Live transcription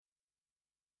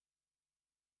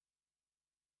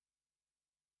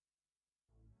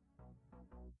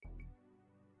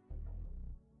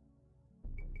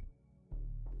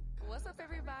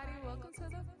everybody? Welcome to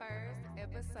the first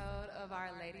episode of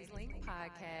our Ladies Link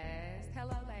podcast.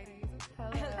 Hello, ladies. Hello.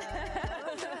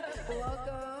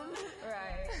 Welcome.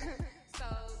 Right. So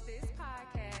this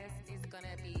podcast is going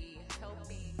to be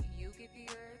helping you get through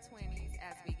your 20s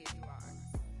as we get through ours.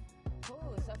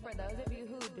 Cool. So for those of you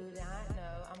who do not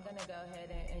know, I'm going to go ahead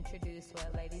and introduce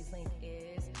what Ladies Link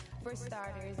is. For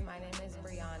starters, my name is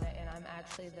Brianna, and I'm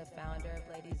actually the founder of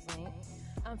Ladies Link.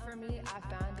 For me, I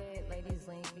founded Ladies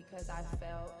Link because I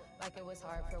felt like it was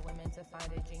hard for women to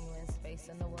find a genuine space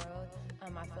in the world. I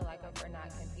feel like if we're not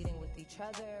competing with each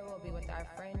other, we'll be with our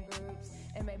friend groups,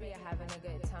 and maybe having a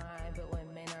good time, but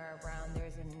when men are around,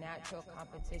 there's a natural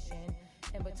competition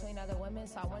in between other women,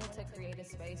 so I wanted to create a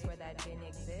space where that didn't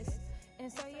exist.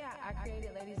 And so, I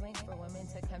created Ladies Link for women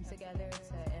to come together,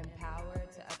 to empower,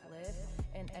 to uplift,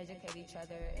 and educate each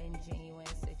other in genuine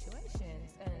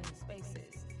situations and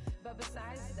spaces. But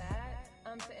besides that,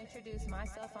 to introduce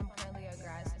myself, I'm currently a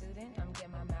grad student. I'm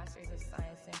getting my Master's of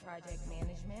Science in Project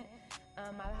Management.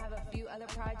 I have a few other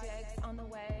projects on the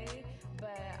way,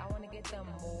 but I want to get them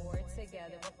more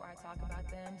together before I talk about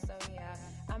them. So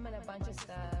I'm in a bunch of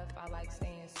stuff. I like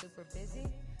staying super busy.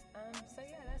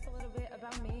 That's a little bit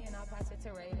about me, and I'll pass it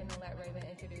to Raven and let Raven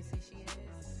introduce who she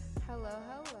is. Hello.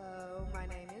 My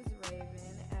name is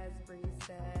Raven, as Bree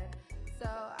said. So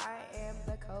I am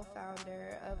the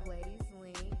co-founder of Ladies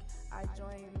Link. I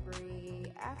joined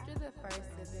Bree after the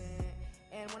first event,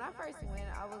 and when I first went,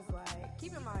 I was like,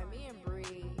 keep in mind, me and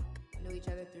Bree knew each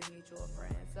other through mutual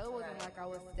friends, so it wasn't like I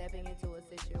was stepping into a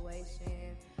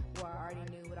situation where I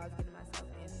already knew what I was getting myself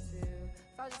into.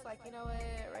 So I was just like, you know what,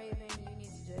 Raven, you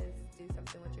need to just do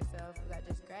something with yourself, because I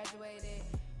just graduated,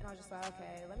 and I was just like,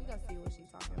 okay, let me go see what she's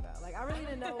talking about. Like, I really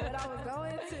didn't know what I was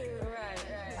going to. Right.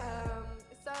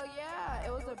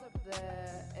 It was the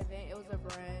event, it was a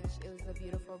brunch, it was a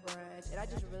beautiful brunch, and I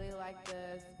just really liked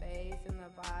the space and the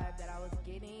vibe that I was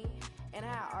getting, and I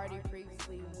had already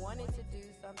previously wanted to do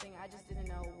something, I just didn't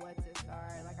know what to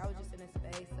start. Like, I was just in a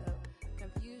space of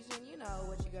confusion, you know,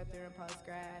 what you go through in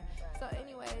post-grad. So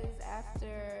anyways,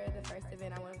 after the first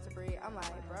event, I went up to Bree, I'm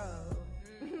like, bro,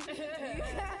 what's up?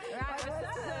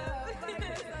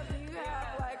 Do you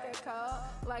have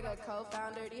like a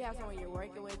co-founder? Do you have someone you're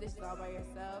working with? This is all by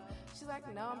yourself? She's like,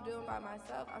 no, I'm doing it by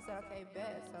myself. I said, okay,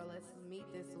 bet. So let's meet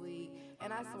this week.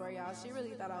 And I swear, y'all, she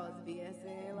really thought I was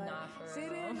BSing. Like, nah, for she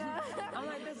real. didn't know. I'm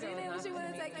like, this She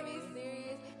wasn't taking me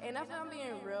serious. And I feel I'm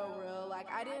being real. Like,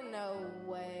 I didn't know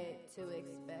what to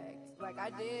expect. Like, I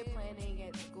did planning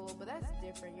at school, but that's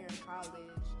different. You're in college.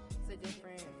 It's a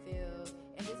different field.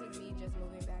 And this is me just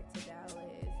moving back to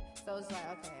Dallas. So it's like,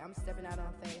 okay, I'm stepping out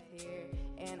on faith here,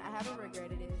 and I haven't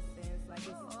regretted it since. Like,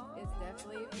 it's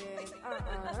definitely been,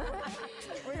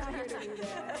 we're not here to do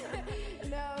that.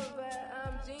 No,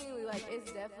 but genuinely, like,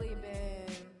 it's definitely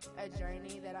been a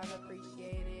journey that I've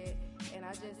appreciated, and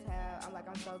I'm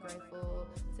so grateful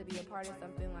to be a part of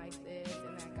something like this,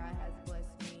 and that God has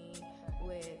blessed me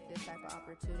with this type of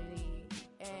opportunity.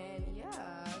 And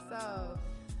so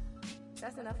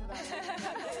that's enough about it.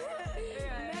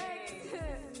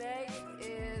 Next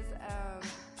is,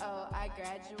 I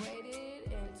graduated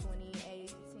in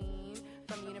 2018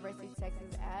 from University of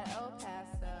Texas at El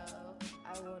Paso.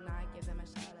 I will not give them a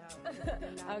shout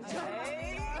out.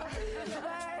 Okay.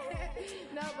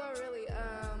 But really,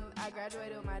 I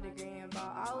graduated with my degree in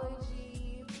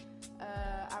biology.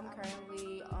 I'm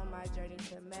currently on my journey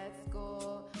to med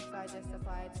school, so I just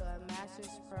applied to a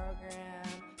master's program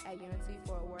at UNT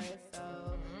Fort Worth,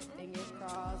 so fingers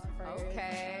crossed.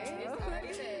 Okay.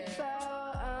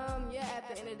 At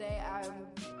the end of the day, I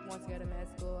want to go to med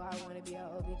school. I want to be an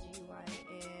OBGYN,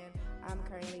 and I'm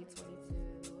currently 22,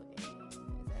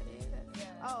 and is that it?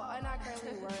 And I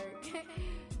currently work,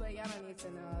 but y'all don't need to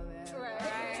know all that.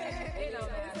 Right. It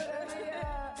don't matter.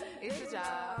 It's a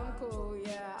job. I'm cool,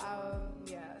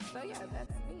 So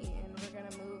that's me, and we're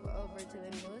gonna move over to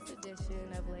the newest edition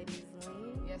of Ladies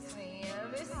Link. Yes,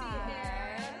 ma'am. It's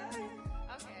Sierra.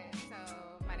 Okay, so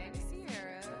my name is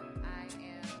Sierra. I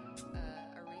am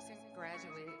a recent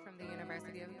graduate from the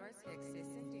University of North Texas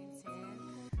in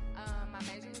Denton. My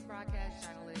major was broadcast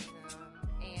journalism,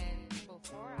 and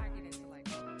before I get into all of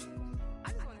it, I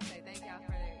just want to say thank y'all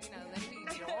for letting me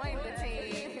join the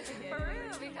team for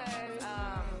real, because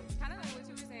kind of like what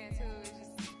you were saying too. It's just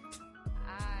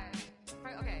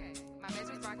my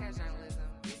major is broadcast journalism.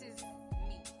 This is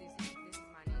me. This is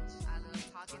my niche. I love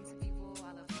talking to people.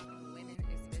 I love talking to women,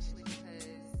 especially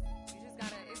because you just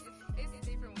gotta. It's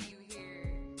different when you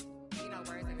hear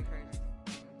words of encouragement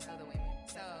from other women.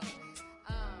 So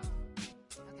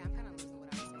I'm kind of losing what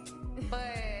I was saying,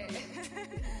 but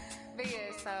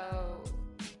so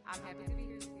I'm happy to be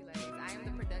here with you ladies. I am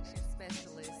the production specialist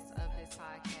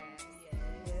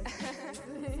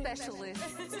specialist.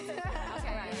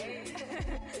 Okay.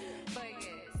 But yeah,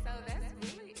 so that's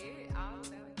really it. All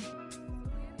about me.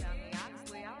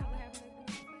 Honestly, I don't have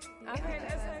anything. Okay,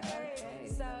 that's okay.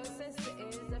 So since it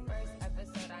is the first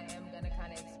episode, I am going to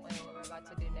kind of explain what we're about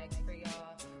to do next for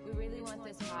y'all. We really want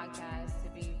this podcast to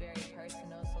be very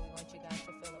personal, so we want you guys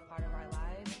to feel a part of our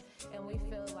lives. And we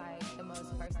feel like the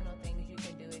most personal things you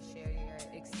can do is share your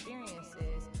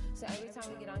experiences. So every time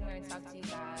we get on here and talk to you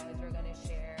guys, we're going to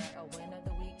share a win of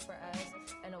the week for us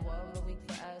and a woe of the week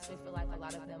for us. We feel like a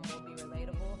lot of them will be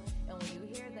relatable. And when you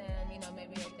hear them,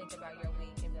 maybe you'll think about your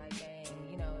week and be like, dang,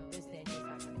 this didn't just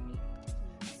happen to me.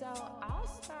 So I'll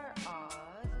start off.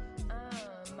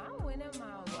 My win and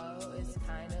my woe is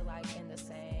kind of like in the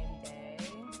same day.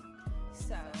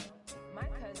 So my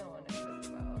cousin won a Super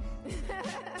Bowl.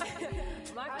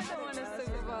 My cousin won a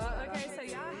Super Bowl. Okay, so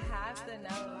y'all have to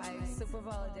know, like, Super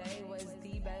Bowl day was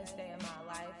the best day of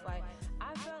my life. Like,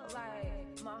 I felt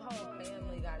like my whole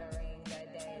family got a ring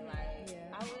that day. Like,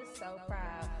 I was so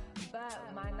proud.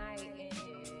 But my night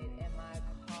ended and my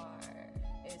car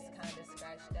is kind of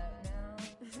scratched up now.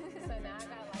 So now I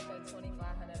got like a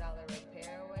 $2,500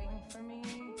 repair waiting for me.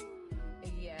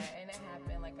 Yeah, and it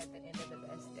happened like at the end of the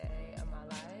best day of my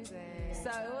life. Dang. So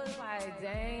it was like,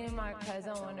 dang, my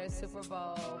cousin won the Super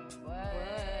Bowl. What?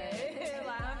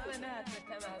 Like, I'm finna have to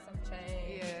come out some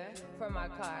change for my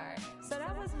car. So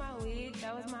that was my week.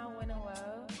 That was my win and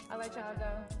woe. I'll let y'all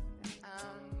go.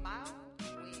 My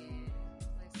win,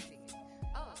 let's see.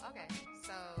 Oh, okay.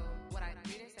 So what I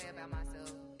didn't say about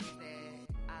myself is that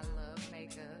I love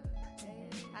makeup.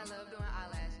 I love doing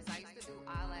eyelashes. I used to do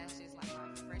eyelashes like my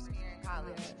freshman year in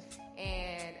college.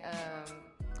 And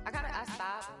I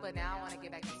stopped, but now I want to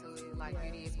get back into it. Like,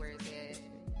 beauty is where it's at.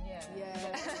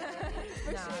 Yeah.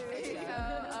 For sure.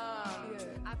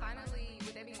 I finally,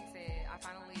 with that being said, I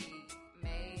finally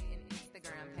made an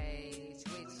Instagram page,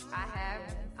 which I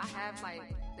have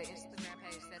like the Instagram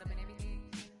page set up and everything.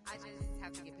 I just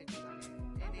have to get pictures on it.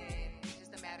 And then it's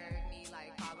just a matter of me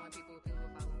like following people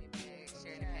follow me back,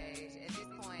 sharing the page at this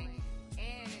point.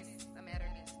 And it's a matter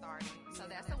of me starting. So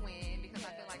that's a win because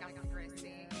I feel like I'm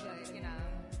progressing. But,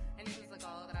 and this is a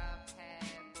goal that I've had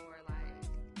for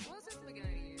since the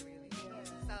beginning of the year, really.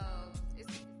 So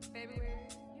it's February.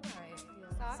 You're right.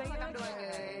 So I feel like I'm doing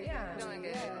good. Yeah. Doing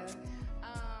good.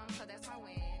 So that's my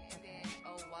win. And then,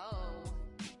 whoa,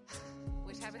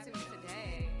 which happened to me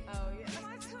today. Oh, yeah.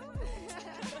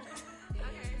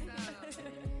 Okay, so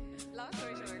long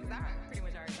story short, because I pretty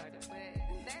much already told them, but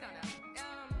they don't know.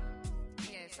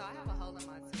 Yeah, so I have a hole in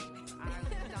my tooth. I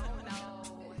don't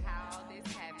know how this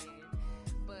happened,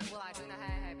 but I do know how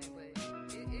it happened, but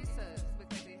it sucks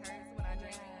because it hurts when I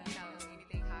drink,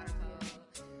 anything hot or cold.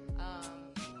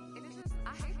 And it's just, I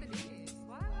hate the dentist.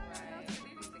 Why would I go to the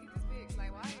dentist to get this fixed?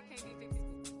 Like, why it can't be fixed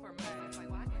for months? Like,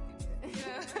 why can't it be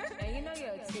fixed? And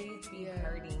your teeth be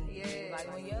hurting. Yeah. Like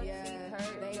when your teeth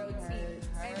hurt, your teeth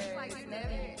hurt. And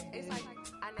it's like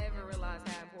I never realized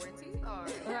how important teeth are.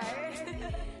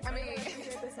 Right? I mean,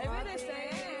 they really say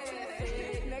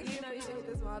next you should get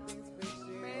the small things for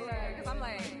sure. Because I'm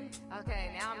like, okay,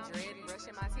 now I'm dreading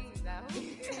brushing my teeth out. I feel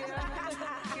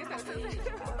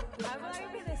like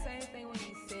it'd be the same thing when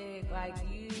you sick. Like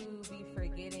you be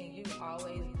forgetting you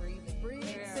always breathing.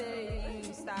 Till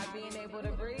you stop being able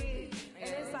to breathe. And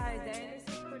it's like, dang, this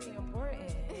is pretty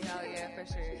important. Oh yeah, for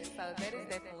sure. So that is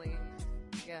definitely,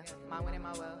 my win and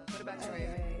my woe. What about you,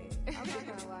 Raven? I'm not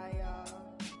gonna lie, y'all.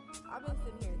 I've been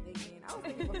sitting here thinking. I was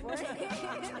thinking before. So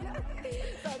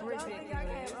don't think I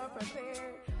came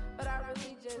unprepared. But I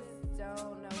really just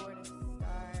don't know where to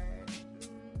start.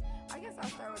 I guess I'll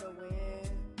start with a win.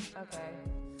 Okay.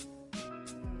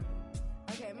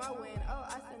 Okay, my win. Oh,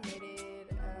 I submitted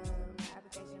my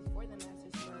application for the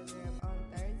master's program on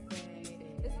Thursday.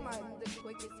 This is the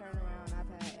quickest turnaround I've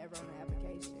had ever on an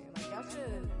application. Like, y'all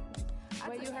should.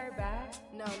 Wait, you heard back?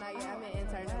 No, not yet. I'm an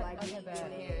intern, like, okay,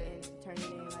 getting it and turning it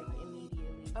in, like,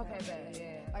 immediately. Okay, bad,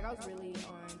 yeah. Like, I was really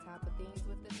on top of things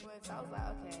with this one, so I was like,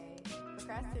 okay.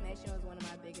 Procrastination was one of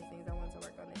my biggest things I wanted to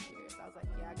work on this year. So I was like,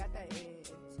 yeah, I got that in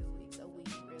 2 weeks, a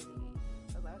week, really.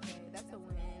 I was like, okay, that's a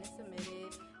win. It's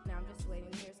submitted. Now I'm just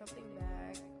waiting to hear something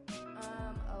back.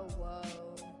 Whoa.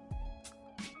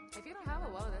 If you don't have a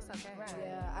woe, that's okay. Right.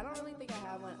 Yeah, I don't really think I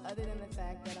have one, other than the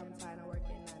fact that I'm tired of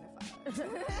working 9 to 5.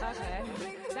 Okay.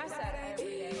 That's an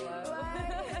everyday woe.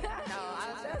 No,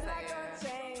 I was That's just not saying. gonna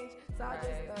change. So I'll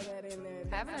just throw that in there.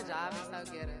 Having a job is so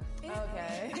ghetto.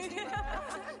 Okay.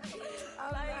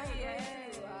 I'm Like, not yeah.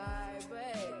 going to lie,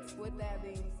 but with that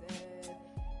being said,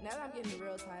 now that I'm getting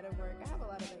real tired of work, I have a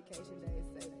lot of vacation days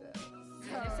saved up.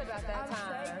 So It's about that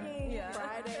time. I'm taking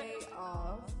Friday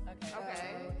off.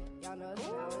 Okay. Y'all know it's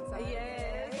Valentine's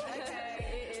Yes. Day. Okay.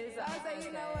 It is. So I was like,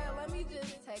 you know what? Let me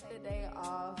just take the day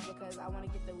off because I want to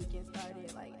get the weekend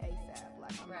started like ASAP.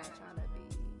 Like I'm not trying to be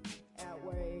at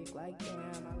work. Like damn,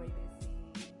 I'm already busy.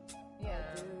 Yeah.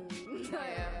 Oh, dude.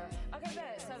 Yeah. Okay,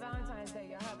 bet. So Valentine's Day,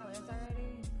 y'all have plans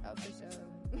already? Oh, for sure.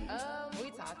 We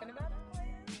talking about the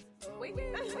plans? We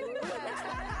can I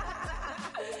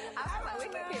was like, we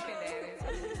can keep it there.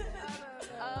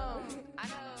 I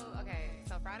know, okay,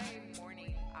 so Friday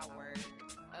morning I work.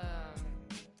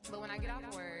 But when I get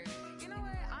off work, you know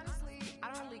what? Honestly,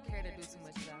 I don't really care to do too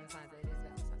much Valentine's Day. This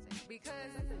Valentine's Day.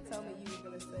 Because Tell me you were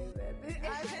gonna say that. I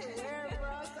swear,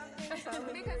 bro. Something told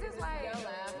me. because it's like Your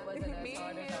laugh wasn't as me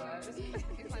hard and as him, ours.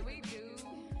 it's like we do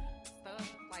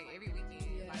stuff like every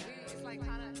weekend. Like it's like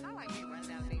kind of not like we run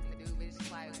out of things to do, but it's just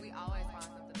like we always find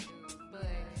something to do. But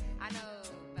I know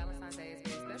Valentine's Day is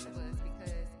very special for us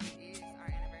because it is our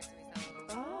anniversary. So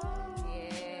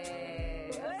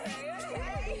yeah,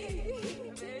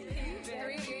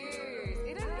 3 years.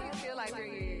 It doesn't even feel like 3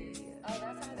 years. Oh,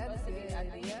 that's supposed to be the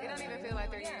idea. It don't even feel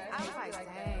like 3 years. I was like,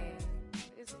 dang,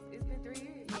 it's been 3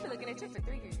 years. I've been looking at you for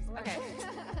 3 years. Okay.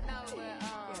 No, but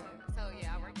so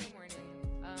yeah, I work in the morning.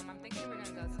 I'm thinking we're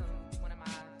gonna go to one of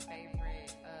my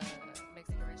favorite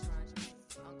Mexican restaurants, which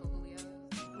is Uncle Julio's.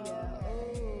 Yeah.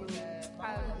 Oh. I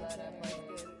love that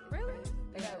place. Really?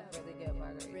 They got really good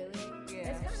margarita. Really? Yeah.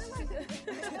 It's kind of like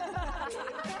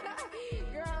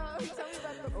Girl, tell me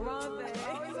about the food. Wrong thing.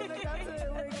 Always want to go to the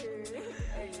liquor.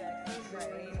 exactly.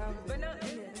 Right. But no,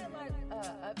 isn't it like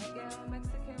upscale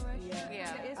Mexican restaurant?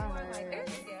 Yeah. It's more Uh-huh. like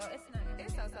upscale. It's nice.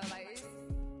 It's so like it's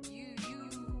you.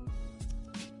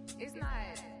 It's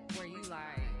not where you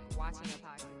like watching your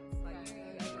pockets. Like you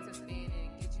able to spend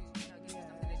and get you something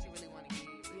that you really want to get.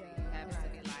 Yeah. You happen to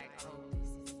be like, oh, this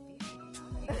is big.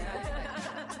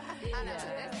 I know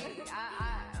that's me.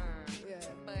 Yeah.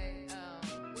 But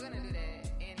we're gonna do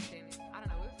that, and then I don't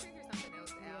know. We'll figure something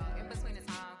else out in between the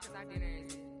time because our dinner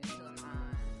is until 9.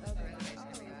 Okay. Reservation Oh,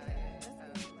 and okay. everything. That's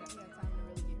good. You got time to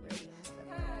really get ready and stuff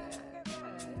like that.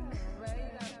 Ray, you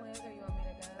got plans or you want me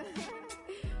to go?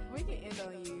 We can end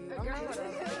on you. Girl,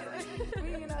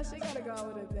 You know, she gotta go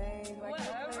with a bang. Like,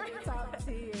 Whatever. top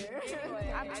tier.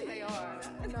 I bet they are.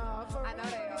 No, for I know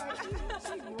real. they are. Like,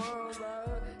 she grown,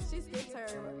 bro. She skipped her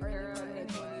early part of her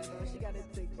 20s, bro. She got it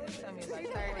together. Tell me about She's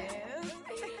your 30. plans.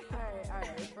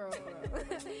 Alright, for real.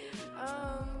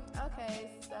 Okay,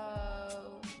 so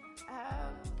I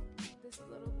have this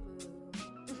little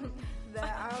boo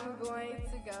that I'm going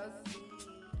to go see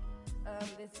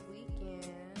this weekend,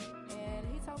 and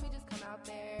he told me just come out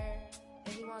there,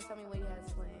 and he won't tell me what he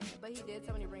has planned, but he did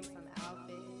tell me to bring some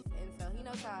outfits, and so he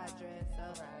knows how I dress, so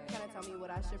he kind of told me what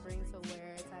I should bring to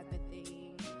wear, type of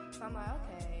thing. So I'm like,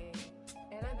 okay.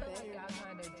 And I feel like y'all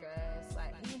kind of dress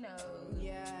like he knows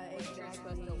Yeah, what exactly. you're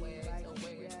supposed to wear Like, to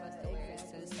where you're yeah, supposed to wear it to.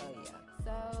 exactly. So yeah.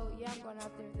 So yeah, I'm going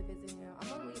out there to visit him. I'm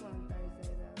gonna leave on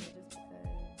Thursday though, just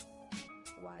because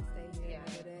why stay here Yeah.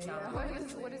 today? No, What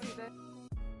is he say?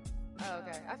 Oh,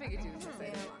 okay. I figured you was gonna say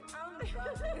that.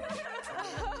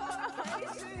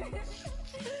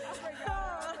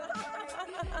 Yeah, we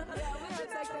gotta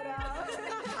check that out.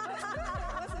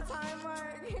 What's the time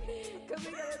mark? Cause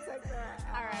we gotta check that out.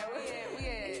 All right, we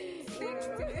at 6.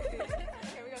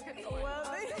 Okay, we gonna keep going. Okay,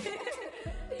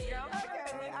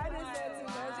 I just said too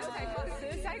much. Just take my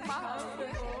sis. Take my home.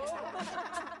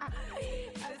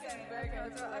 This is very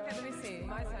comfortable. Okay, let me see.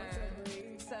 My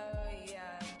turn. So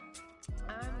yeah,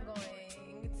 I'm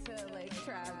going to Lake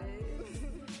Travis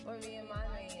with me and my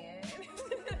man.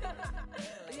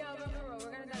 Yo, but for real,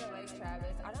 we're gonna go to Lake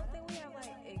Travis. I don't think we have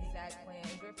like exact plans.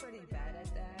 We're pretty bad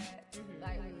at that.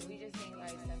 Like we just need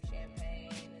like some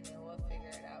champagne and then we'll figure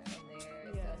it out from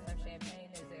there. Yeah. So some champagne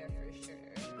is there for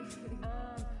sure.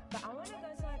 But I want to go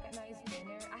to like a nice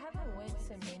dinner. I haven't went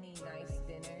to many nice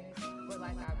dinners where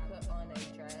like I put on a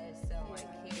dress and like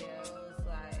heels.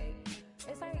 Like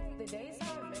it's like the days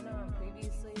I've been on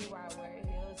previously where I wear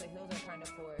heels, the heels are kind of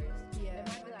forced. Yeah. It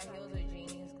might be like heels or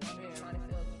jeans because I'm just trying to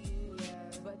feel cute.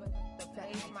 Yeah. But the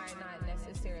place might not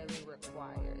necessarily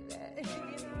require that. You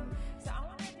know? So I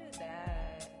want to do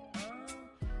that. I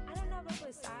don't know, but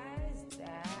besides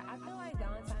that, I feel like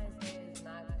Valentine's Day is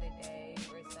not the day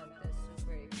for something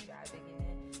super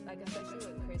extravagant. Like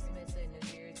especially with Christmas and New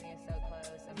Year's being so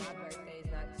close, and my birthday's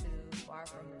not too far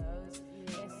from those,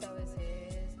 and so is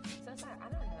his. So it's like I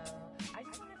don't know. I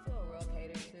just want to feel real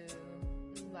catered to.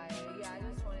 Like yeah, I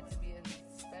just want it to be a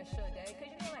special day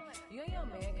because you know, like you and your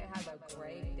man can have a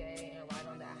great day and ride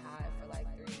on that high for like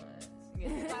 3 months.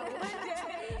 Like one day,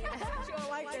 you'll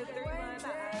like the 3 months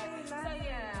high. So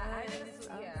yeah,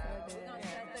 we're gonna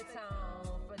set the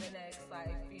tone for the next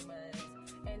like few months,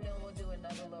 and then we'll do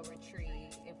another little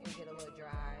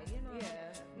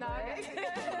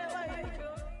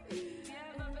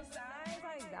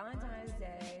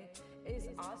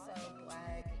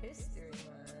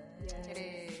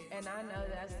I know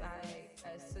that's like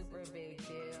a super big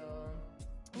deal,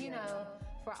 you know,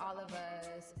 for all of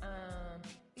us.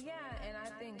 Yeah, and I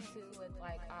think too with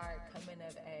like our coming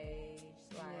of age,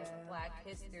 like Black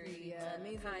History,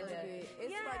 kind of. It's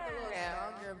like a little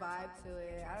stronger vibe to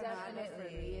it. I don't know. I know for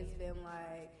me, it's been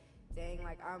like, dang,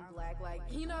 like I'm Black, like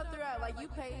you know, throughout, like you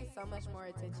pay so much more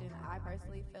attention. I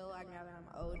personally feel like now that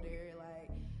I'm older, like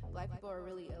Black people are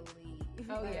really elite.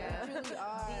 Oh like, yeah, they truly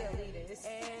are the elitist.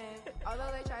 And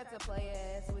although they tried to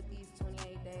play us with these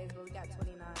 28 days, but we got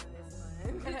 29 this month.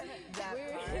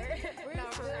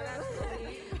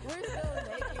 We're still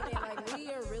making it. Like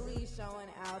we are really showing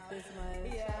out this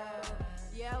month.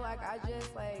 Yeah, like I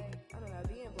just like I don't know.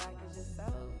 Being Black is just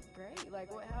so great. Like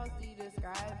what else do you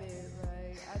describe it?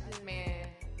 Like I just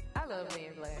I love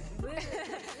being Black. Okay,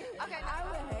 I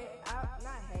would hate.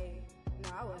 Not hate. No,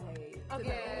 I would hate.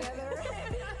 Okay.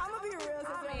 I'm gonna be real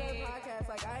since we're on the podcast.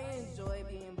 Like I enjoy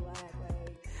being Black.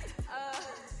 Like.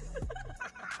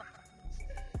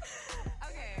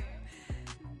 Okay.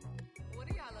 What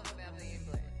do y'all love about being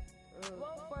Black?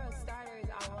 Well, for starters,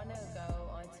 I want to go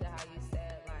on to how you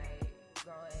said, like,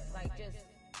 growing, like, just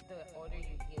the older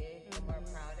you get, the more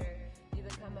prouder you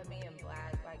become of being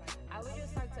Black. Like, I would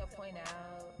just like to point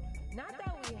out, not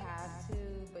that we have to,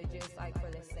 but just, like,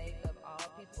 for the sake of all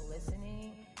people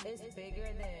listening, it's bigger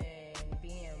than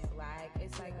being Black.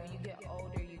 It's like when you get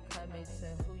older, you come into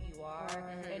who you are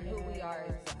and who we are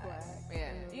as Black.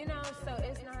 Yeah. You know, so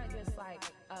it's not just like,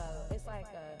 it's like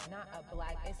not a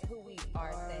Black, it's who we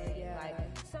are saying.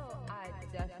 Like, so I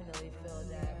definitely feel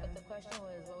that. But the question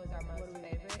was, what was our most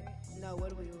favorite? No, what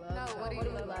do we love? No, what do you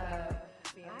love?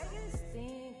 I just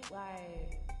think,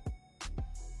 like,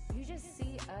 you just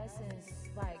see us as,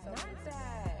 like, not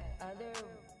that other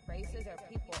races or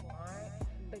people aren't,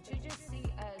 but you just see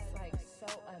us, like, so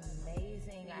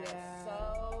amazing at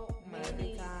so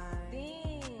many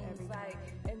things. Like,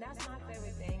 and that's my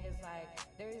favorite thing is, like,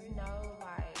 there's no,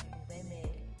 like,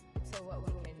 limit to what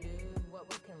we can do, what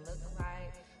we can look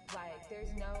like. Like,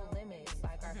 there's no limits.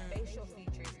 Like, our facial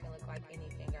features can look like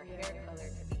anything. Our hair color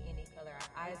can be any color.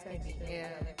 Our eyes can be any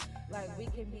color. Like, we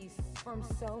can be from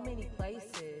so many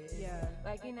places.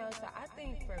 Like, you know, so I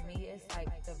think for me, it's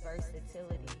like the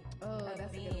versatility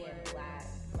of being Black.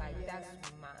 Like, that's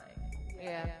mine.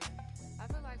 Yeah. I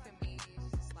feel like for me,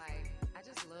 it's just like, I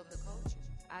just love the culture.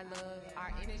 I love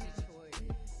our energy towards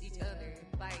each other.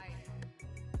 Like,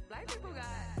 Black people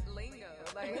got lingo.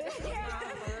 Like, we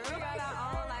got our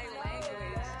own, like,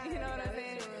 language. You know what I'm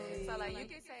saying? So, like, you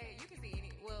can say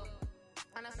any, well,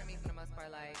 I know for me, for the most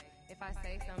part, like, if I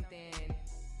say something,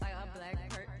 like,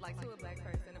 like, to a Black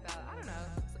person about, I don't know,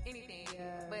 anything,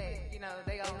 but, you know,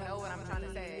 they all know what I'm trying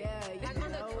to say. Like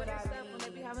on the Twitter stuff, when they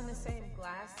be having the same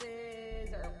glasses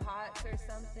or pots or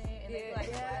something, and they be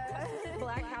like,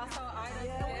 Black household items, we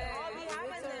all be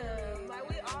having them. Like,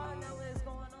 we all know what's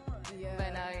going on.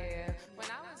 But no, when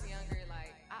I was younger,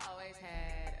 like, I always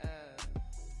had,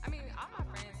 I mean, all my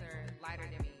friends are lighter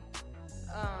than me.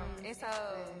 And so,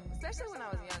 especially when I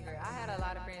was younger, I had a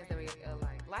lot of friends that were,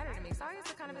 like, lighter than me. So I used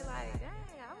to kind of be like, dang,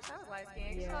 I wish I was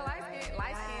light-skinned. You know,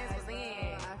 light skins was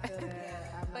in.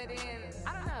 But then,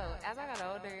 I don't know, as I got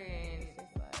older, and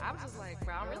I was just like,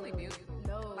 bro, I'm really beautiful.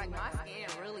 Like, my skin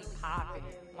really popping.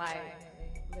 Like,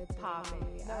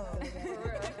 popping. For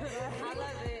real. I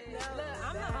love it. Look,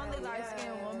 I'm the only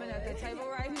light-skinned woman at the table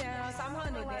right now, so I'm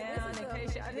holding it down in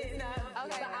case y'all didn't know.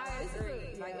 Okay, but I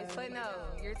agree. Like, but no,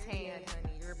 you're tan,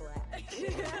 honey. You're Black.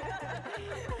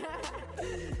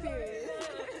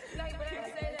 Like, but I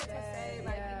say that to say,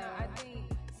 like, you know, I think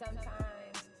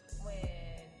sometimes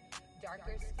when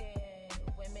darker skinned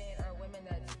women or women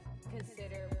that's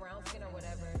considered brown skin or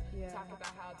whatever talk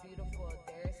about how beautiful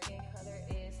their skin color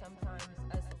is, sometimes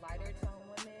us lighter tone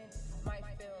women might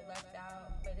feel left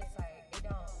out, but it's like, it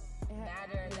don't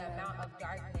matter the amount of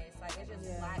darkness. Like, it's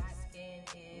just Black skin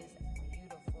is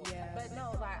beautiful. But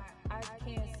no, like, I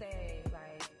can't say,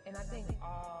 like, and I think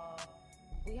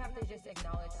we have to just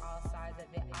acknowledge all sides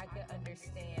of it. I could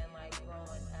understand, like,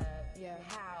 growing up,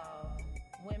 how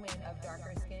women of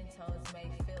darker skin tones may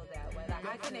feel that way. Like,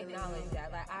 I can acknowledge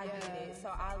that. Like, I get it. So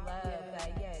I love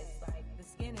that, yes, like, the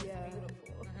skin is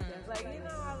beautiful. Like, you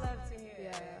know, I love to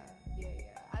hear that.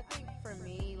 I think for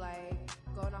me, like,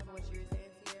 going off of what you were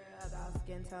saying, Sierra, about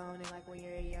skin tone and, like, when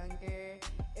you're younger,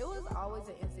 it was always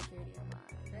an insecurity of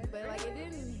mine. But, like, it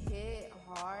didn't hit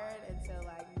hard until,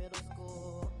 like, middle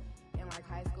school and, like,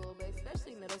 high school, but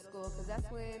especially middle school, because that's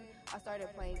when I started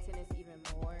playing tennis even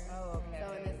more. So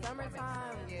in the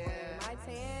summertime, my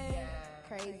tan,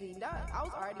 crazy. No, I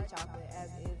was already chocolate as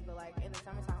is, but, like, in the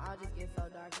summertime, I'll just get so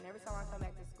dark. And every time I come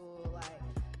back to school, like,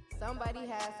 somebody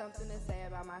had something to say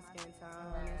about my skin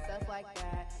tone and stuff like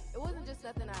that. It wasn't just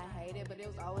nothing I hated, but it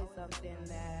was always something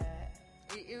that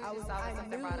I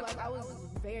was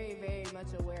very, very much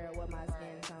aware of what my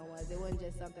skin tone was. It wasn't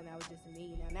just something that was just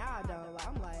me. Now I don't.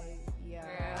 I'm like,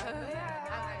 I'm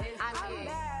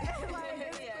mad. Like,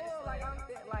 it's cool. Like,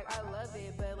 I love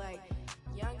it, but like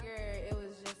younger, it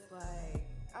was just like,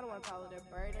 I don't want to call it a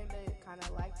burden, but kind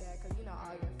of like that, because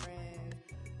all your friends,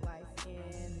 light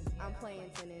skin. I'm playing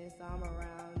tennis, so I'm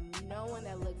around no one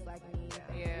that looks like me.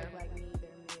 They look like me.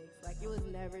 They're mixed. Like, it was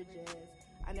never just.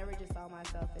 I never just saw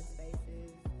myself in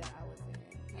spaces that I was in.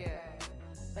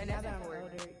 But now that I'm older,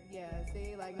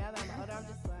 now that I'm older, I'm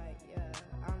just like,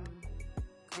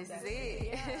 this is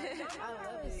it.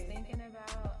 I was thinking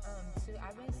about, too,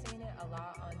 I've been seeing it a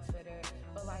lot on Twitter,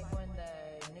 but like when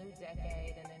the new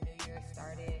decade and the new year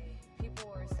started, people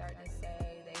were starting to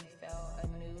say they felt a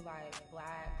new, black,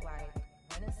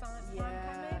 renaissance time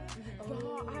coming.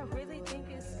 Y'all, I really think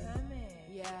it's coming.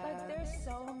 Like, there's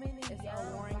so many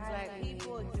young black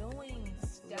people doing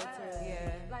stuff.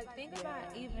 Like, think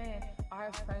about even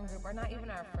our friend group, or not even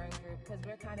our friend group, because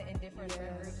we're kind of in different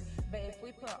friend groups. But if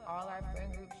we put all our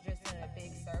friend groups just in a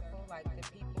big circle, like the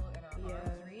people in our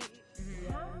arm's reach,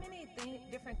 how many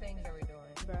different things are we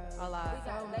doing? Bro, a lot. We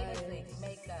got ladies,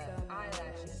 makeup,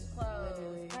 eyelashes,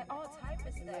 clothes, like all type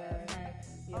of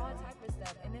stuff. All type of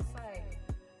stuff. And it's like,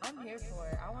 I'm here for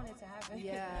it. I want it to happen.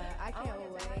 I can't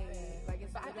wait.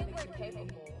 But I think we're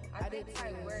capable. I think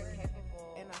we're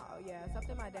capable. And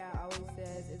something my dad always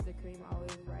says is the cream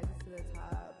always rises to the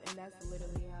top, and that's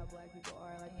literally how black people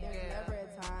are. Like, there's never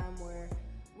a time where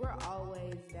we're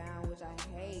always down, which I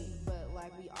hate, but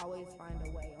like, we always find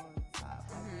a way on top.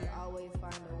 Like, we always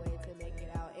find a way to make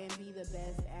it out and be the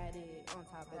best at it on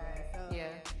top of that. So,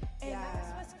 and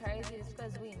that's what's crazy, is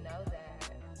because we know that.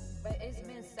 But it's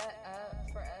been set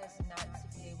up for us not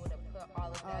to be able to put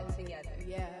all of that together.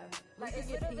 Like,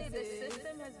 it's literally, the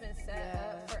system has been set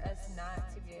up for us not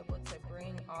to be able to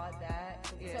bring all that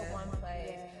to one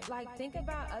place. Like, think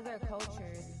about other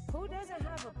cultures. Who doesn't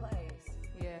have a place?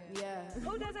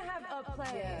 Who doesn't have a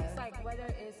place? Like,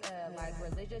 whether it's a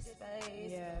religious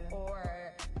space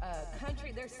or a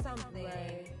country, there's something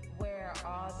where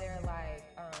all their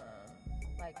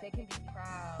they can be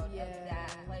proud of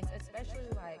that place, especially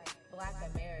like Black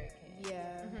Americans.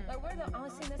 Like, we're the only,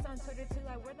 seen this on Twitter too,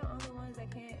 like, we're the only ones that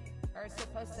are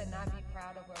supposed to not be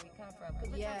proud of where we come from,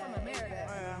 because we come from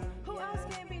America. Who else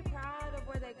can be proud of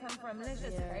where they come from? And it's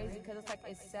just crazy, because it's like,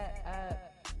 it's set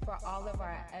up for all of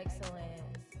our excellence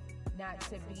not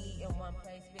to be in one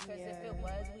place, because if it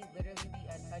was, we'd literally be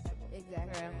untouchable.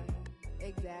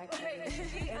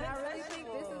 Exactly. And I really think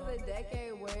this is a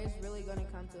decade where it's really going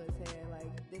to come to its head.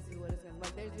 Like, this is what it's going to,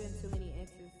 like, there's been too many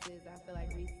instances, I feel like,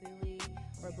 recently,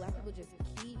 where black people just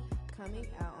keep coming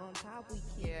out on top. We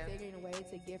keep figuring a way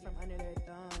to get from under their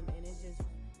thumb, and it's just,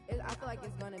 I feel like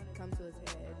it's going to come to its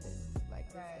head this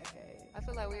decade. I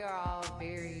feel like we are all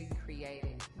very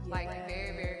creative. Like,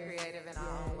 very, very creative in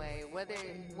our own way.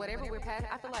 Whatever we're passing,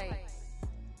 I feel like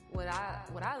what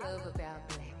I love about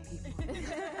black people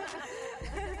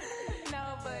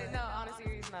no, on a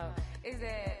serious note, is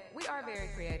that we are very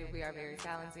creative, we are very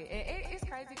talented, and it's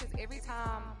crazy because every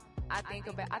time I think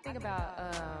about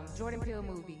Jordan Peele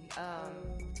movie,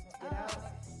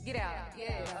 Get Out,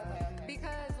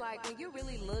 because like, when you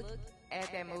really look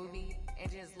at that movie and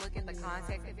just look at the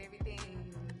context of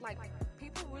everything, like,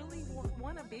 people really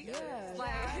want to be us.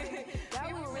 Like,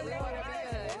 people really want to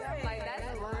be us. Like,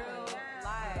 that's real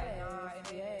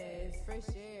life. Yes, for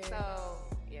sure. So,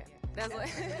 that's what. I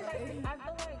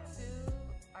feel like, too,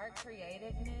 our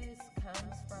creativeness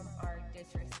comes from our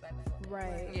disrespectfulness.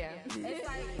 Right. It's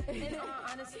like, in all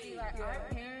honesty, like, our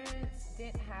parents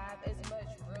didn't have as much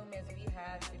room as we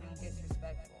have to be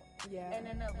disrespectful. And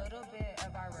in a little bit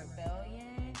of our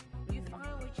rebellion, you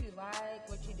find what you like,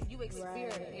 what you do. You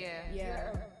experiment.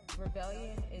 Your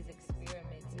rebellion is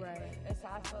experimenting. And so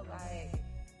I feel like,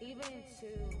 even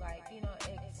to, like,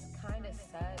 it's kind of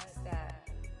sucks that,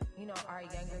 our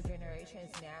younger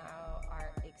generations now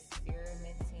are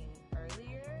experimenting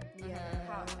earlier.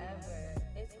 However,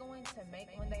 it's going to make,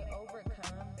 when they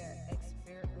overcome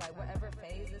their whatever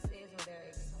phase this is, where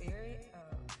they're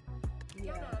you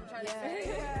know what I'm trying to say?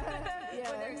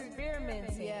 When they're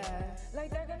experimenting.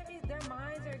 Like, their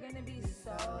minds are gonna be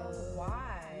so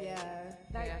wide.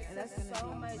 Like, there's so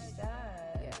much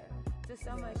stuff. There's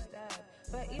so much stuff.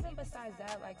 But even besides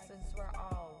that, like, since we're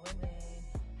all women,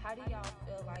 how do y'all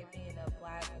feel like being a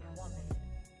black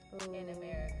woman in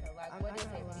America? Like, what does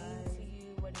it mean to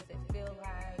you? What does it feel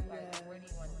like? Like, where do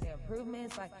you want them?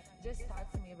 improvements? Like, just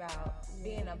talk to me about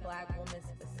being a Black woman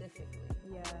specifically.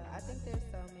 Yeah, I think there's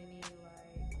so many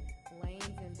like lanes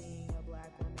in being a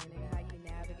Black woman and how you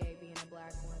navigate being a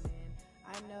Black woman.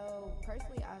 I know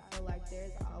personally, I feel like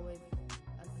there's always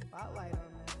a spotlight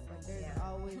on us. Like there's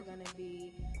always gonna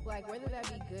be like whether that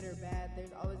be good or bad,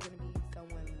 there's always gonna be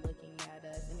someone looking at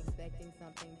us and expecting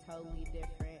something totally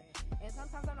different. And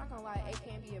sometimes I'm not gonna lie, it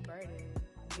can be a burden.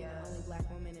 You're the only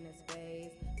Black woman in a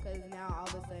space, because now all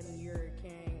of a sudden you're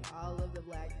carrying all of the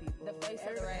Black people. The face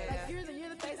of the race. Like you're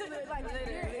the face of the like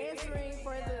you're answering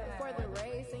for the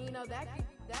race, and you know that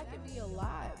could be a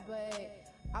lot,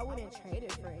 but I wouldn't trade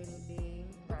it for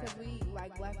anything because we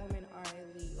like Black women are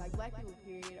elite. Like Black people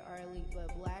period are elite,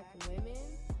 but Black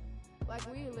women, like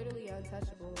we are literally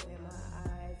untouchable in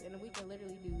my eyes, and we can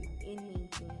literally do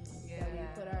anything that we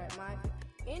put our mind to.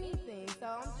 Anything. So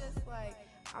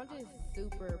I'm just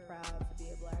super proud to be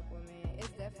a Black woman. It's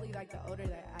definitely like the older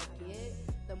that I get,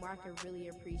 the more I can really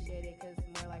appreciate it, because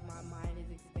more like my mind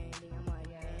is expanding. I'm like,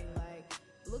 dang, like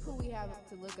look who we have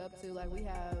to look up to. Like we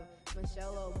have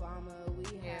Michelle Obama, we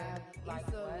have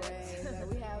Issa Rae,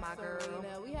 like, we have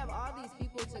Serena, we have all these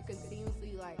people to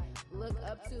continuously like look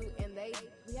up to, and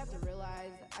we have to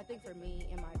realize. I think for me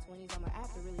in my 20s, I'm like, I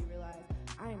have to really realize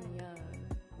I am young.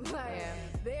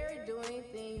 Like they're doing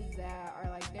things that are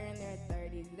like they're in their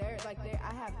 30s.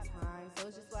 I have time, so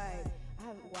it's just like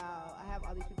I have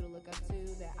all these people to look up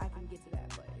to that I can get to that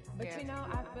place. But you know,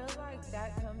 I feel like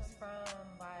that comes from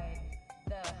like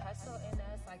the hustle in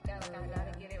us, like that. Like I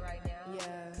gotta get it right now.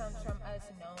 Yeah, comes from us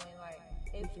knowing like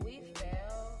if we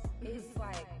fail, it's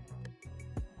like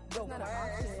the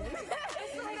worst.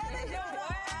 It's like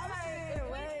the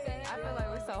worst. I feel like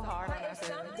we're so hard on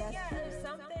ourselves. If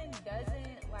something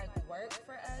doesn't like work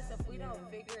for us, if we don't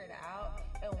figure it out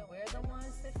and we're the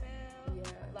ones to fail,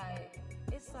 like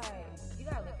it's like you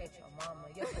gotta look at your mama,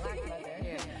 your Black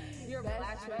mother, your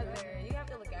Black mother. You have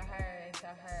to look at her and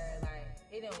tell her like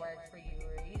it didn't work for you,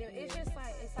 or you didn't. It's just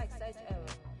like it's like such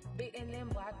a big. And then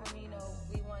Black women, you know,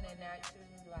 we want to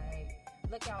naturally like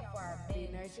look out for our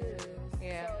men too.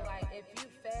 So like if you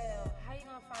fail, how you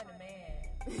gonna find a man?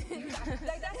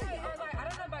 Like that's what I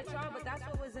don't know about y'all, but that's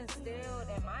what was instilled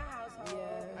in my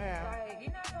household. Like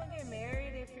you're not gonna get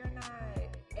married if you're not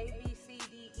A, B, C,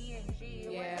 D, E, and G.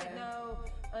 It wasn't no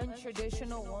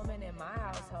untraditional woman in my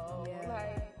household.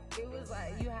 Like it was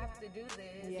like you have to do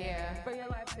this for your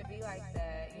life to be like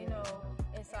that, you know.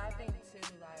 And so I think too,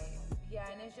 like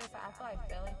and it's just I feel like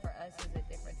failing for us is a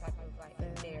different type of like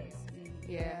embarrassment.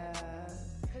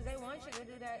 Because they want you to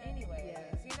do that anyways,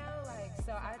 you know. Like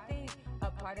so I think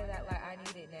a part of that, like I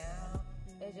need it now,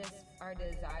 is just our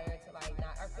desire to like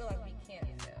not. I feel like we can't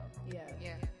fail.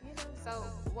 You know? So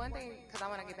one thing, because I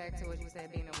want to get back to what you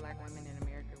said, being a Black woman in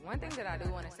America. One thing that I do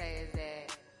want to say is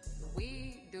that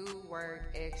we do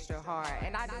work extra hard,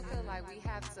 and I do feel like we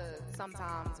have to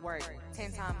sometimes work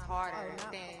 10 times harder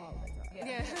than.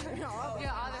 All the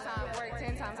time work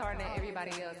 10 times harder than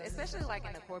everybody else, especially like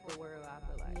in the corporate world. I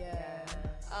feel like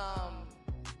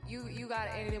you got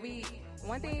and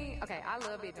one thing. Okay, I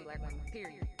love being a Black woman,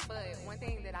 period. But one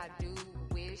thing that I do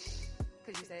wish,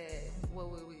 because you said what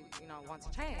would we want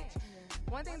to change.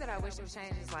 One thing that I wish would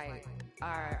change is like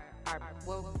our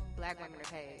what Black women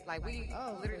are paid. Like we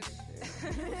literally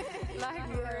like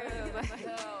for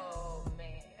real. Oh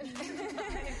man.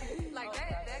 Like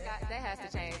that has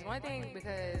to change. One thing,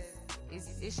 because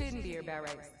it shouldn't be about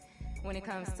race when it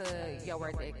comes to your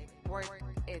work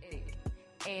ethic.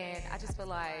 And I just feel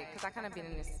like, because I kind of been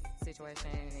in this situation,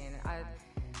 and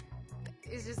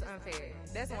it's just unfair.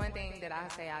 That's one thing that I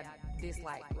say I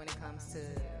dislike when it comes to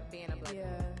being a Black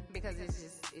woman, because it's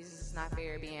just not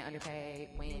fair being underpaid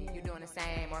when you're doing the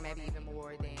same or maybe even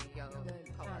more than your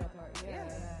counterpart.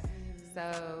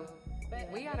 So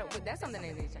that's something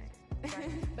that needs to change.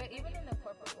 But even in the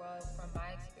corporate world, from my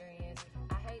experience,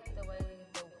 I hate the way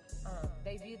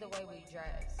they view the way we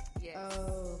dress.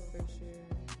 Oh, for sure.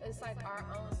 It's like our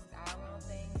own style on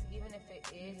things, even if it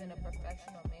is in a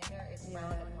professional manner, it's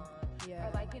frowned upon.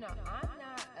 Or like, I'm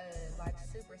not a like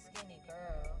super skinny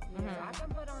girl. So I can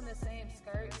put on the same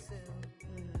skirt suit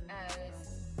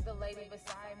as the lady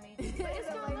beside me, but it's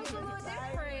gonna look a little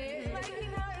different. Like,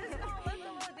 it's gonna look a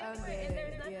little different, and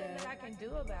there's nothing that I can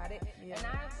do about it. And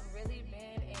I've really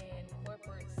been in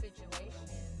corporate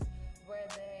situations where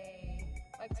they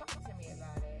like talk to me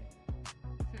about it.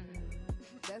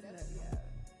 That's not,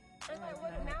 I'm like,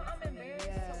 what? Now I'm embarrassed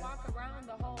to walk around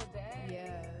the whole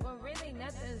day. When really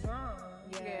nothing's wrong.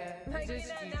 Like, you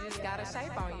just got a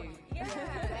shape on you.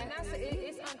 And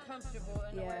it's uncomfortable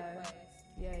in the workplace.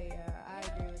 I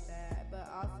agree with that. But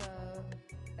also,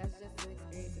 that's just an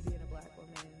experience of being a Black woman.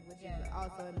 men, which is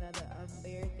also another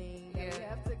unfair thing that we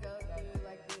have to go through.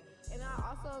 And I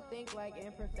also think, like,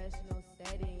 in professional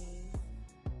settings,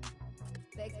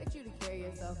 they expect you to carry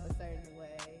yourself a certain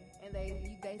way, and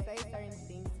they say certain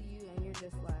things to you, and you're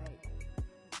just like,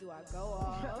 do I go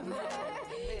off?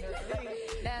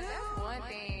 That's one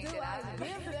thing. Do I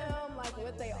give them like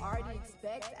what they already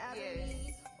expect out of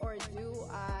me, or do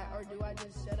I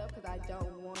just shut up because I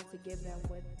don't want to give them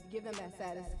that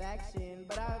satisfaction?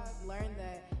 But I've learned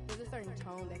that there's a certain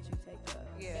tone that you take up.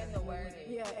 Yeah, and the wording.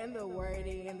 Yeah, and the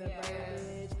wording and the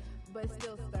verbiage. But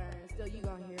still stern. Still, you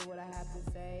gonna hear what I have to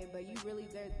say. But you really,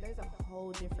 there's a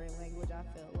whole different language, I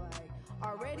feel like.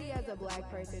 Already as a black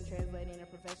person translating in a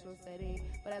professional setting,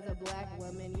 but as a black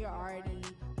woman, you're already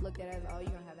looked at as, oh, you're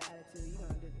gonna have an attitude, you're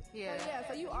gonna do this. Yeah.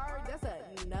 So you are, that's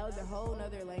another whole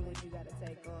nother language you gotta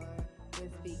take on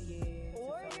when speaking.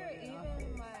 Or you're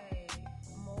even like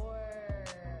more,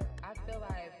 I feel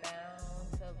like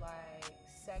bound to like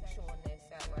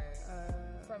sexualness at work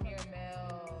from your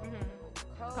male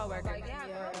coworkers. Like,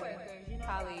 coworkers, you know,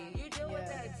 you deal with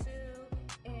that too,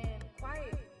 and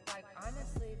quite, like,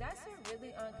 honestly, that's a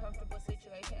really uncomfortable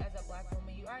situation as a black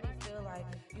woman. You already feel like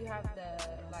you have the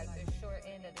short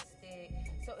end of the stick,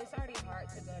 so it's already hard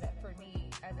to go to, for me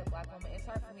as a black woman, it's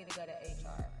hard for me to go to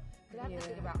HR, because I have to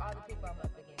think about all the people I'm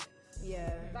up against.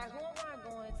 Yeah. Like, who am I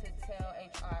going to tell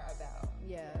HR about?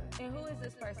 Yeah. And who is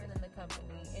this person in the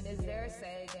company? And is their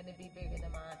say going to be bigger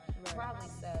than mine? Right. Probably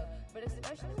so. But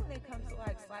especially when it comes to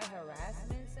like slight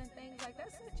harassments and things, like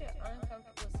that's such an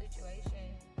uncomfortable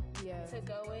situation to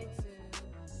go into.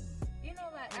 You know,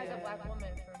 like as a black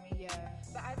woman for me. Yeah.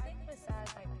 But I think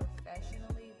besides like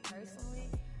professionally,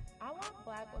 personally, I want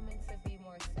black women to be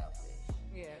more selfish.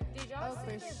 Yeah. Did y'all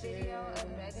see the video of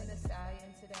Megan Thee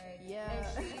Stallion today? Yeah.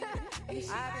 And she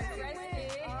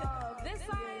arrested. This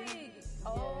like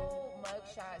old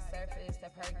mugshot surfaced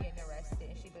of her getting arrested,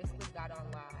 and she basically got on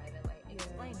live and like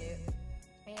explained it.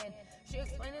 And she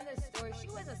explained in this story, she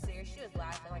wasn't serious, she was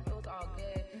laughing, like it was all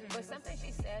good. But something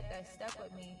she said that stuck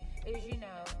with me is, you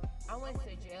know, I went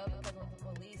to jail because when the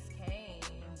police came,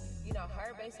 you know,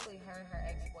 her and her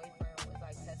ex-boyfriend was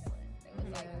like tussling. They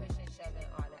was like pushing, shoving,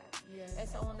 all that. And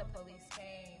so when the police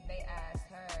came, they asked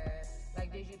her,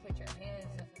 like, did he put his hands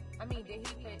on you?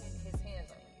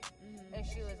 And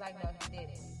she was like, no, he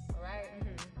didn't, right?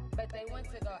 But they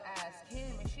went to go ask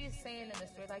him, and she's saying in the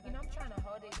story, like, you know, I'm trying to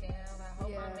hold it down, like,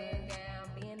 hold my man down,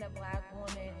 being a black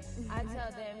woman. I tell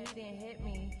them he didn't hit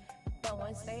me, but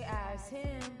once they asked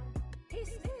him, he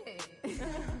said,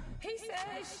 he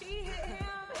said she hit him,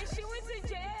 and she went to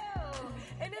jail.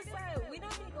 And it's like, we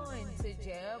don't be going to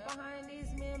jail behind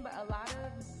these men, but a lot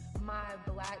of my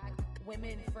black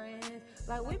women friends,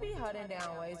 like, we be holding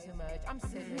down way too much. I'm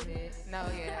sick of it. No,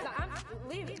 yeah. Like, I'm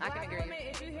leaving. I Black can agree. women,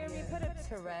 if you hear me, put up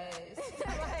to rest.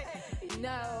 Like,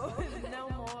 no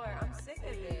more. I'm sick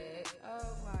of it.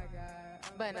 Oh my God.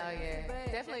 But no,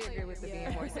 definitely agree with the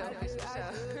being more selfish.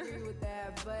 I do agree with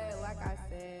that, but like I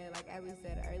said, like as we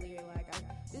said earlier,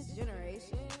 this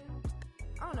generation,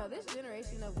 I don't know, this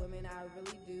generation of women, I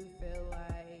really do feel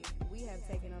like we have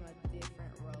taken on a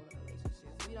different role in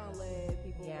relationships. We don't let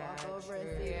people walk over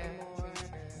us anymore.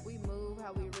 We move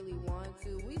how we really want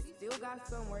to. We still got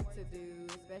some work to do,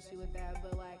 especially with that,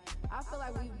 but like, I feel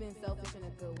like we've been selfish in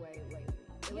a good way lately.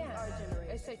 At least our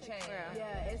generation. It's a change.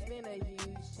 Yeah, it's been a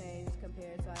huge change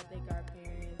compared to, I think, our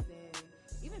parents and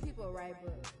even people right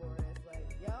before us.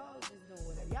 Like, y'all just doing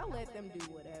whatever. Y'all let them do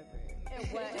whatever. And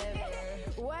whatever.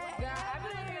 Girl, I've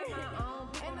been living my own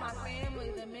people, my family,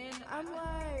 the men. I'm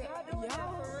like, y'all doing that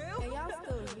for real? And y'all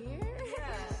still here? Yeah.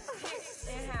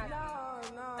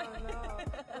 No.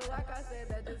 But like I said,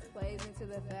 that just plays into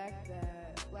the fact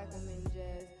that black women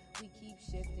we keep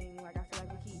shifting. Like, I feel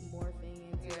like we keep morphing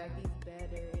into like these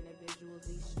better individuals,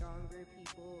 these stronger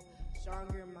people,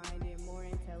 stronger minded, more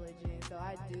intelligent. So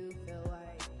I do feel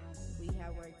like we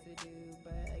have work to do.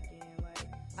 But again, like,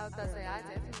 I was gonna say, I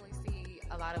definitely see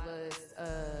a lot of us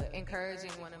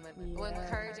encouraging one another.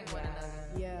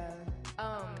 Yeah.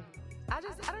 I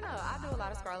don't know. I do a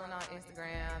lot of scrolling on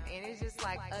Instagram, and it's just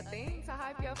like a thing to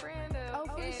hype your friend up. Oh,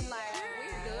 for and sure. like, we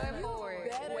good for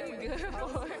it. We good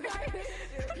for it.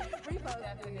 Repost.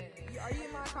 Are you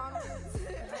in my comments?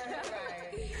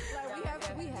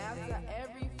 Like, we have to.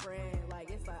 Every friend, like,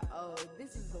 it's like, oh,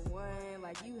 this is the one.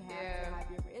 Like, you have to hype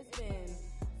your friend. It's been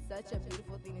such a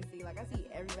beautiful thing to see. Like, I see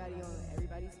everybody on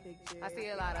everybody's picture. I see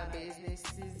a lot of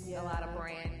businesses, a lot of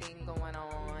branding going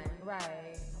on.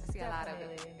 Right. I see a lot of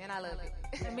it, and I love it.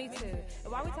 And me too.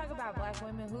 And while we talk about black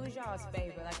women, who's y'all's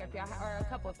favorite? Like, if y'all, or a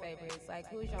couple of favorites, like,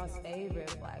 who's y'all's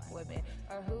favorite black women,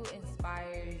 or who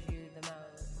inspires you the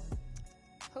most?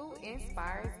 Who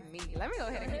inspires me? Let me go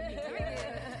ahead and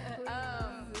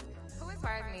who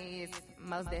inspires me is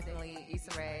most definitely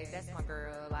Issa Rae. That's my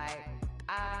girl. Like,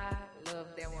 I love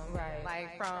that woman. Right.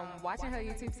 Like, from watching her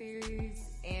YouTube series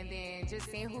and then just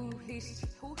seeing who she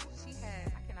has.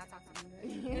 I cannot talk to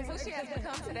you. Who she has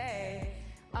become today.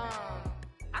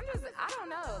 I don't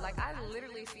know. Like, I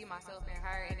literally see myself in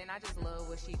her, and then I just love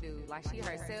what she do. Like, she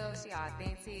herself, she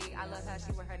authentic. I love how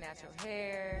she wear her natural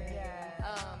hair.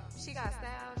 Yeah. She got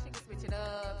style. She can switch it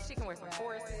up. She can wear some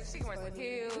forces. She can wear some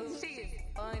heels. She is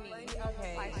funny.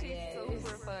 Okay. Like, she's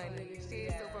super funny. She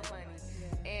is super funny.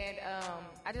 And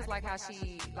I just like how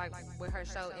she, like, with her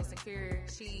show Insecure,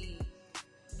 she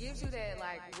gives you that,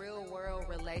 like, real world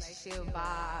relationship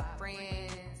vibe,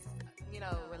 friends, you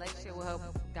know, relationship with her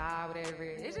guy, whatever.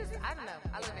 It's just, I don't know.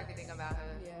 I love everything about her.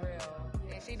 Yeah.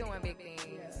 Real. And she doing big things,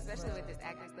 especially with this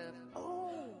acting stuff.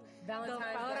 Oh, Valentine's the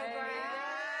Day. photograph.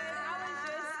 I was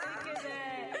just thinking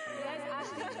that. Yes, I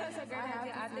think that's a great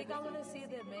idea. I think I want to see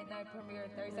the midnight premiere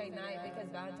Thursday night because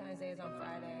Valentine's Day is on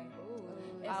Friday. Ooh.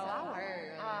 And Oh, so- I heard.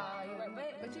 You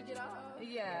right, But you get off.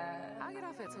 yeah. I'll get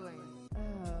off at 2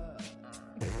 a.m.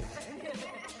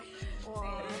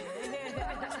 You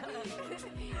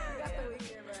got the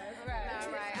weekend, right?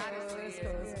 No, right, honestly. It's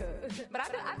cool. But I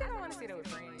think I want to see that with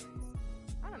friends.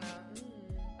 I don't know.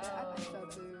 I think so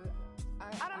too. I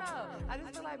don't know. I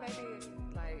just feel like maybe,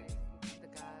 like, the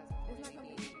guys It's not don't gonna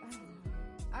really be.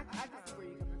 I can see where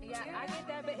you're coming from. Yeah, I get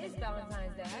that, but it's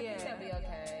Valentine's Day. I think that'd be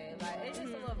okay. Like, it's just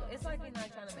a little. It's like you're not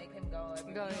trying to make him go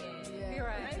every Go weekend. ahead. Yeah. You're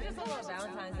right. It's just a little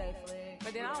Valentine's Day flick.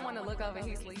 But then I don't want to look over and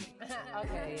he sleep.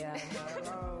 Okay, yeah.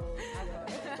 Bro,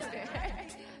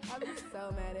 I'll be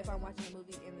so mad if I'm watching a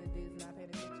movie and the dude's not paying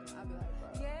attention. I'll be like, bro.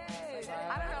 Yes.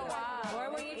 I don't know why.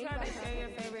 Or when you're trying to share your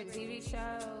favorite TV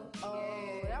show,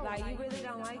 Oh, that was like you really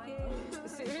don't like it.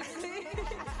 Seriously,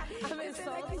 I've been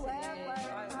so make you laugh, upset. like,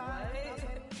 Like,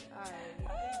 Alright.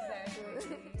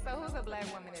 Exactly. So who's a black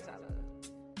woman that y'all love?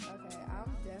 Okay,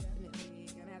 I'm definitely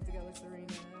gonna have to go with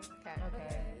Serena.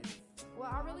 Okay. Well,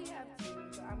 I really have two,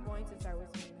 but I'm going to start with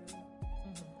Serena.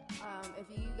 If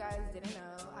you guys didn't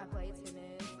know, I played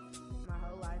tennis my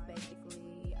whole life,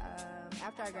 basically.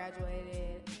 After I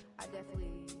graduated, I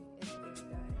definitely, it's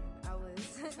done. I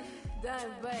was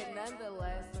done, but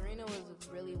nonetheless, Serena was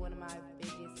really one of my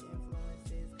biggest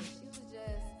influences because she was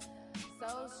just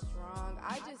so strong.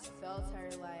 I just felt her,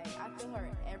 like, I feel her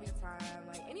every time.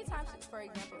 Like, anytime she, for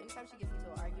example, anytime she gets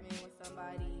into an argument with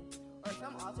somebody or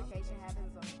some altercation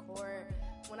happens on court,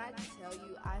 when I tell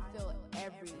you, I feel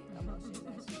every emotion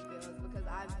that she feels because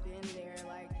I've been there.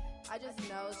 Like, I just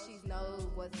know she knows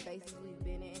what spaces we've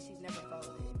been in and she's never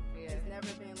folded. Yeah. It's never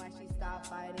been like she stopped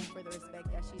fighting for the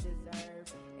respect that she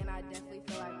deserved. And I definitely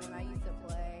feel like when I used to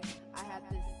play, I had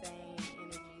the same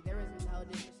energy. There was no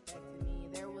disrespect to me.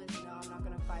 There was no, I'm not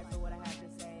going to fight for what I have to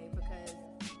say because,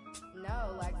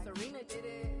 no, like, Serena did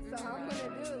it, so I'm going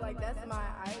to do it. Like, that's my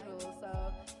idol.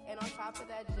 So, and on top of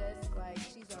that, just, like,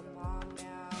 she's a mom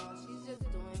now. She's just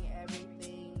doing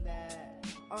everything that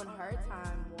on her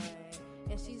time won.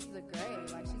 And she's the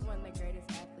great. Like, she's one of the greatest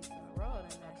athletes in the world.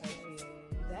 And that's just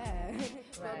that.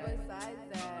 But besides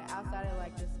that, outside of,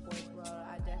 like, the sports world,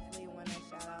 I definitely want to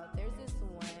shout out. There's this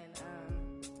one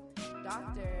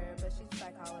doctor, but she's a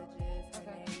psychologist.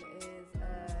 Her name is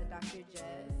Dr.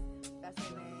 Jess. That's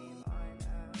her name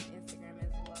on Instagram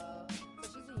as well. So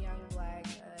she's a young black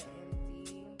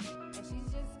MD, and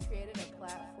she's just created a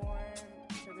platform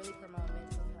to really promote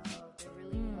mental health and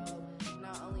really help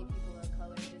not only people of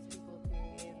color, just people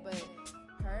period, but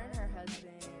her and her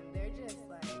husband, they're just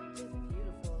like, just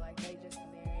beautiful. Like, they just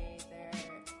married, they're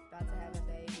about to have a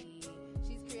baby.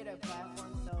 She's created a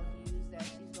platform so huge that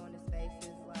she's going to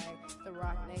spaces like the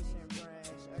Rock Nation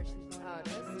brunch, or she's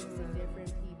going to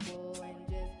different people, and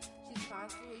just she's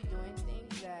constantly doing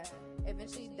things that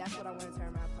eventually that's what I want to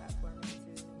turn my platform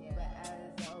into. But as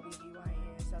an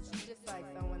OBGYN, so she's just like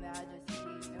someone that I just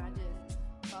see, and I just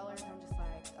follow her, and I'm just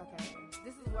like, okay,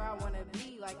 this is where I want to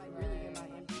be, like, really in my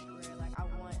MD career. Like, I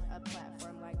want a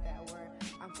platform like that where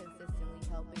I'm consistently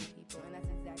helping people, and that's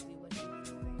exactly what she's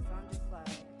doing. So I'm just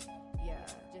like, yeah,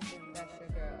 just in That's your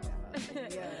girl.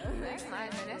 yeah. That's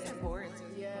nice, and that's important too.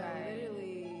 Yeah, Right.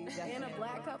 literally. And a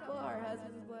black couple, her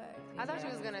husband's black. I thought you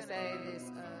was gonna say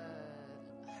this.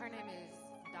 Her name is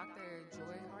Dr.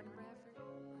 Joy Harden Bradford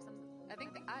or something. I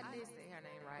think I did say her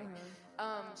name right.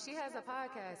 She has a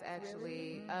podcast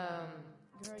actually.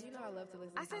 Girl, you know I love to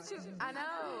listen I to sent you. podcasts. I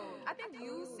know. I think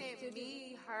you sent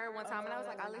me her one time, and I was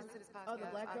like, I listen to this podcast. Oh, the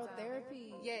Black all Girl the time.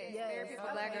 Therapy. Yes, Therapy for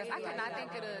Okay. Black Girls. I could not think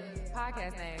of the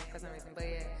podcast name for some reason, but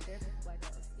yeah. Therapy for Black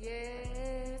Girls.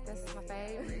 Yes, that's my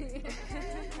favorite.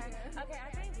 Okay,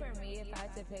 I think for me, if I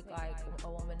had to pick like a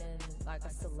woman and like a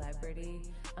celebrity,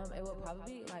 it would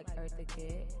probably be like Eartha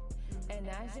Kitt. And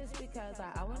that's just because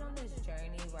I went on this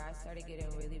journey where I started getting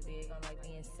really big on like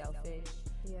being selfish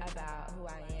about who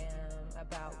I am,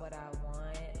 about what I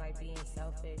want, like being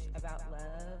selfish about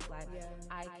love. Like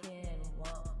I can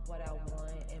want what I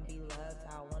want and be loved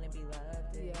how I want to be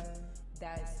loved. And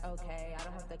that's okay. I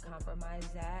don't have to compromise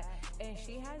that. And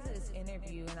she has this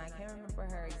interview, and I can't remember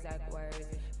her exact words,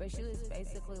 but she was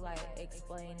basically like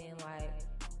explaining like,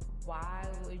 why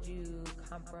would you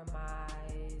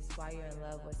compromise while you're in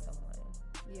love with someone?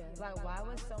 Like, why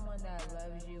would someone that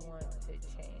loves you want to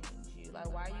change you?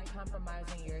 Like, why are you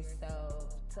compromising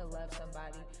yourself to love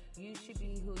somebody? You should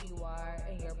be who you are,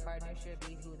 and your partner should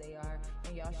be who they are,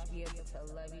 and y'all should be able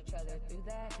to love each other through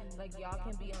that. Like, y'all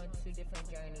can be on two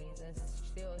different journeys and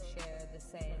still share the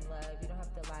same love. You don't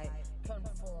have to, like,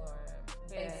 conform,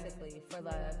 basically, for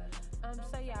love.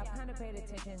 So, yeah, I've kind of paid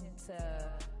attention to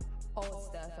old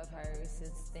stuff of hers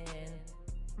since then.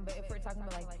 But if we're talking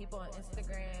about like people on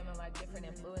Instagram and like different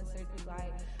influencers we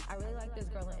like, I really like this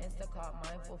girl on Insta called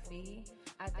Mindful Fee.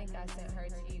 I think I sent her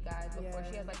to you guys before.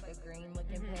 She has like the green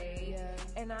looking page.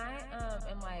 And I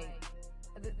am like,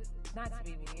 not to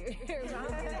be weird, but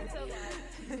I'm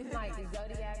into like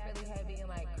zodiac really heavy and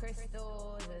like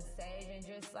crystals and sage and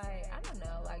just like, I don't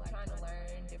know, like trying to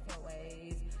learn different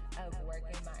ways of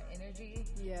working my energy.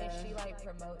 And she like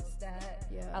promotes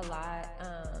that a lot.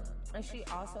 And she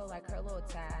also like her little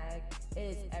tag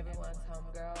is everyone's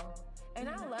homegirl. And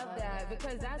I love that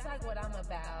because that's like what I'm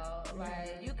about.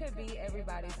 Like you could be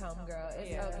everybody's homegirl.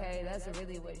 It's okay. That's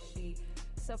really what she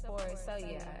supports. So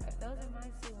yeah, if those are my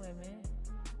two women,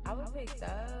 I would pick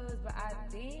those, but I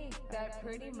think that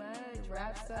pretty much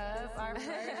wraps up our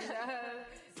first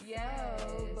show. Yes.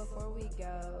 So, before we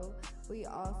go, we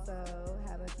also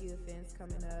have a few events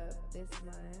coming up this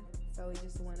month. So we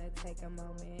just want to take a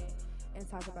moment and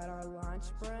talk about our launch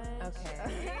brunch.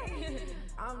 Okay.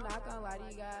 I'm not going to lie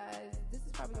to you guys. This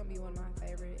is probably going to be one of my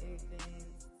favorite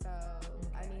events. So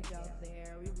I need y'all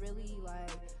there. We really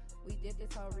we did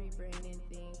this whole rebranding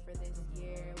thing for this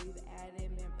year. We've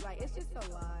added, it's just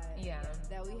a lot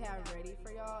that we have ready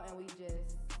for y'all. And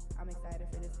I'm excited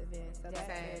for this event. So that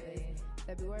is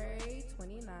February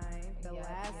 29th, the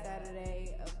last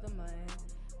Saturday of the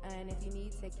month. And if you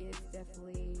need tickets,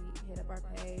 definitely hit up our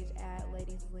page at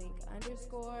ladieslink_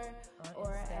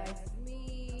 or ask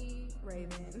me,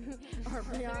 Raven, or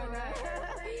Brianna,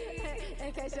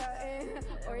 in case y'all in,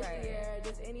 or Sierra,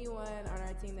 just anyone on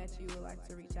our team that you would like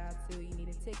to reach out to. You need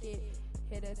a ticket,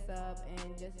 hit us up,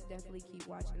 and just definitely keep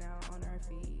watching out on our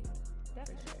feed. Sure.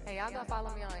 Hey, y'all go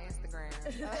follow me on Instagram.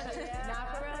 Not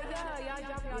for real, y'all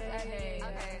drop y'all's name.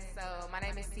 Okay, so my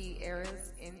name is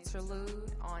Sierra's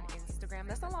Interlude on Instagram.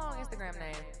 That's a long Instagram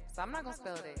name, so I'm not gonna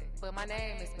spell it. But my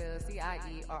name is spelled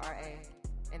CIERRA,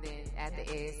 and then at the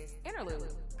S,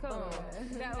 Interlude. Cool.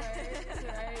 That works.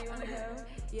 Right? You wanna go?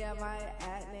 Yeah, my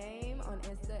 @name on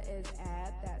Insta is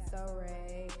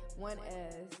 @that'ssoray, 1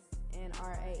 S and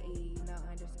RAE, no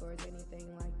underscores,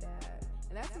 anything like that.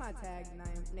 And that's my tag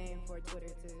name for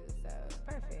Twitter too, so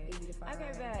perfect. Easy to find.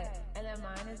 Okay, bet. And then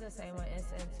mine is the same on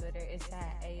Insta and Twitter. It's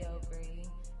 @AOBree.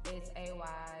 It's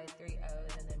AY 3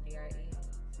 O's and then BRE.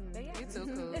 But yeah. You too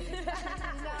cool. No, for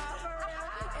real.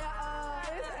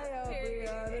 It's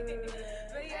AOBree.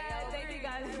 But yeah, thank you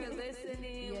guys for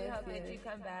listening. We hope that you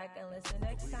come back and listen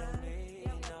next time.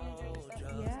 Yeah.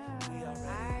 All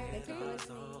right. Thank you for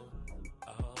listening.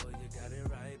 Oh, you got it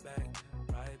right back.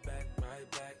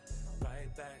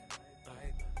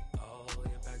 Oh,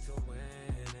 you're back to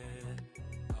winning.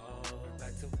 Oh,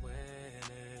 back to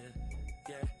winning.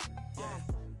 Yeah.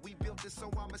 We built it, so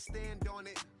I'ma stand on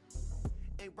it.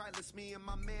 Ain't right, let's me and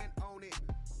my man own it.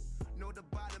 Know the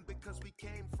bottom because we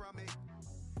came from it.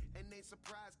 And ain't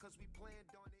surprised because we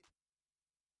planned on it.